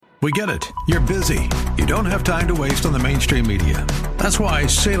We get it. You're busy. You don't have time to waste on the mainstream media. That's why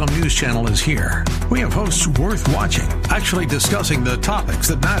Salem News Channel is here. We have hosts worth watching, actually discussing the topics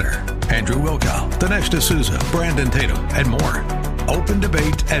that matter. Andrew Wilkow, Dinesh D'Souza, Brandon Tatum, and more. Open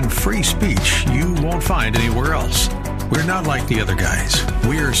debate and free speech you won't find anywhere else. We're not like the other guys.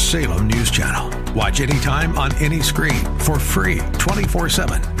 We're Salem News Channel. Watch anytime on any screen for free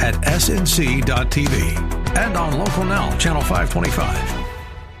 24/7 at snc.tv and on Local Now, Channel 525.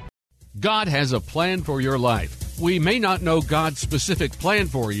 God has a plan for your life. We may not know God's specific plan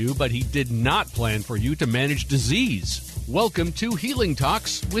for you, but He did not plan for you to manage disease. Welcome to Healing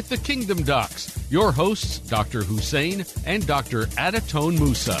Talks with the Kingdom Docs. Your hosts, Dr. Hussein and Dr. Adatone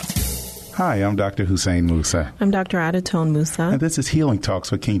Musa. Hi, I'm Dr. Hussein Musa. I'm Dr. Adatone Musa. And this is Healing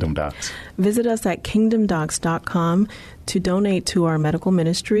Talks with Kingdom Docs. Visit us at kingdomdocs.com to donate to our medical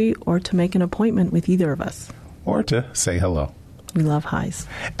ministry or to make an appointment with either of us. Or to say hello. We love highs.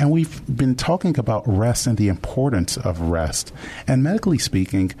 And we've been talking about rest and the importance of rest. And medically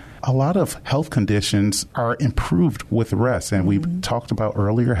speaking, a lot of health conditions are improved with rest. And we talked about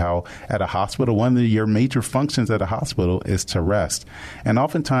earlier how at a hospital, one of your major functions at a hospital is to rest. And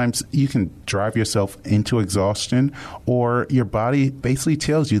oftentimes you can drive yourself into exhaustion, or your body basically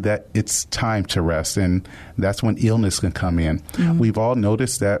tells you that it's time to rest. And that's when illness can come in. We've all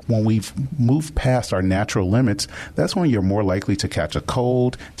noticed that when we've moved past our natural limits, that's when you're more likely to catch a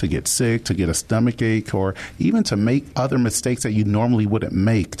cold, to get sick, to get a stomach ache, or even to make other mistakes that you normally wouldn't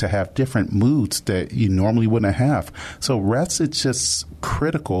make, to have different moods that you normally wouldn't have. So rest is just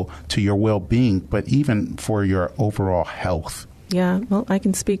critical to your well-being, but even for your overall health. Yeah, well, I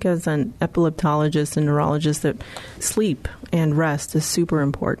can speak as an epileptologist and neurologist that sleep and rest is super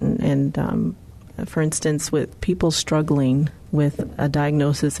important. And for instance, with people struggling with a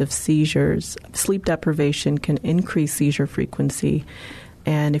diagnosis of seizures, sleep deprivation can increase seizure frequency.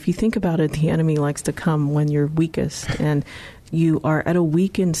 And if you think about it, the enemy likes to come when you're weakest and you are at a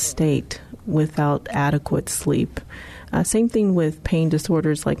weakened state without adequate sleep. Same thing with pain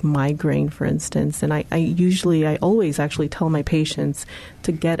disorders like migraine, for instance. And I always actually tell my patients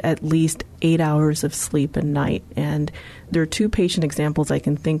to get at least 8 hours of sleep a night. And there are two patient examples I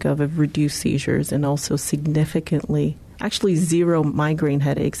can think of reduced seizures and also significantly, actually zero migraine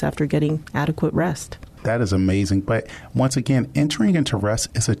headaches after getting adequate rest. That is amazing. But once again, entering into rest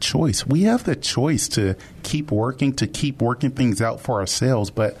is a choice. We have the choice to keep working things out for ourselves.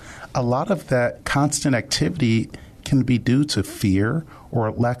 But a lot of that constant activity can be due to fear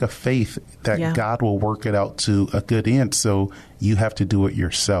or lack of faith that God will work it out to a good end. So you have to do it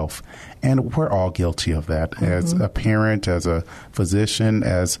yourself. And we're all guilty of that. As a parent, as a physician,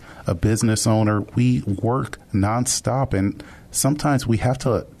 as a business owner, we work nonstop. And sometimes we have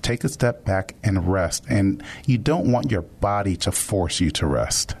to take a step back and rest. And you don't want your body to force you to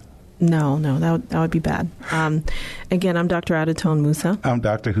rest. No, that would be bad. Again, I'm Dr. Adatone Musa. I'm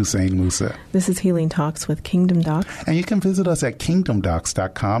Dr. Hussein Musa. This is Healing Talks with Kingdom Docs. And you can visit us at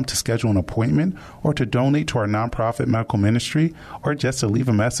kingdomdocs.com to schedule an appointment or to donate to our nonprofit medical ministry or just to leave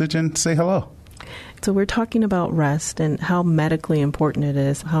a message and say hello. So we're talking about rest and how medically important it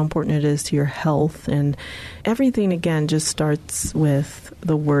is, how important it is to your health. And everything, again, just starts with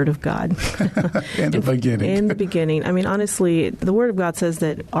the Word of God. In the beginning. I mean, honestly, the Word of God says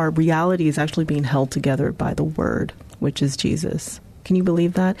that our reality is actually being held together by the Word, which is Jesus. Can you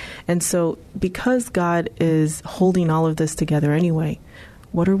believe that? And so because God is holding all of this together anyway,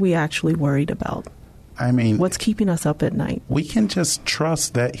 what are we actually worried about? I mean, what's keeping us up at night? We can just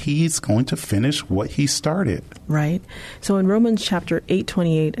trust that He's going to finish what He started. Right. So in Romans chapter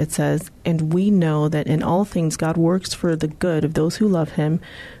 8:28, it says, "And we know that in all things God works for the good of those who love Him,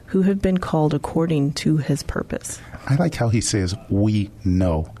 who have been called according to His purpose." I like how He says, we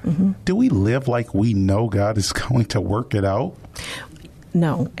know. Do we live like we know God is going to work it out?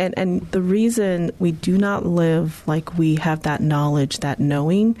 No. And the reason we do not live like we have that knowledge, that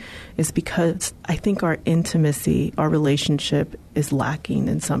knowing, is because I think our intimacy, our relationship is lacking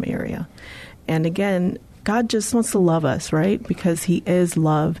in some area. And again, God just wants to love us, right? Because He is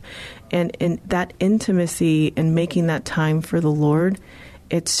love. And in that intimacy and making that time for the Lord,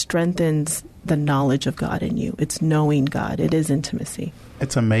 it strengthens the knowledge of God in you. It's knowing God. It is intimacy.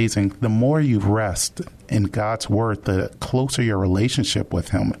 It's amazing. The more you rest in God's Word, the closer your relationship with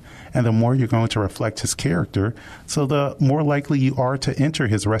Him, and the more you're going to reflect His character, so the more likely you are to enter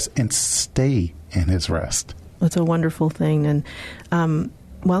His rest and stay in His rest. It's a wonderful thing. And,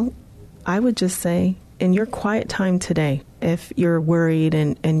 well, I would just say, in your quiet time today, if you're worried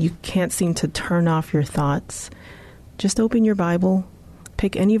and you can't seem to turn off your thoughts, just open your Bible,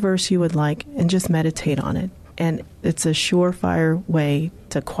 pick any verse you would like, and just meditate on it. And it's a surefire way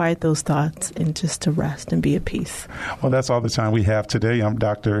to quiet those thoughts and just to rest and be at peace. Well, that's all the time we have today. I'm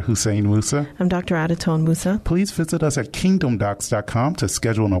Dr. Hussein Musa. I'm Dr. Adeton Musa. Please visit us at kingdomdocs.com to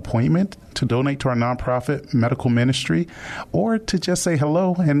schedule an appointment, to donate to our nonprofit medical ministry, or to just say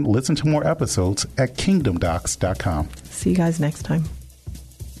hello and listen to more episodes at kingdomdocs.com. See you guys next time.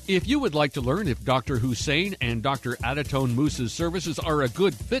 If you would like to learn if Dr. Hussein and Dr. Adeton Musa's services are a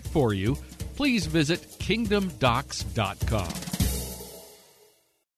good fit for you, please visit kingdomdocs.com.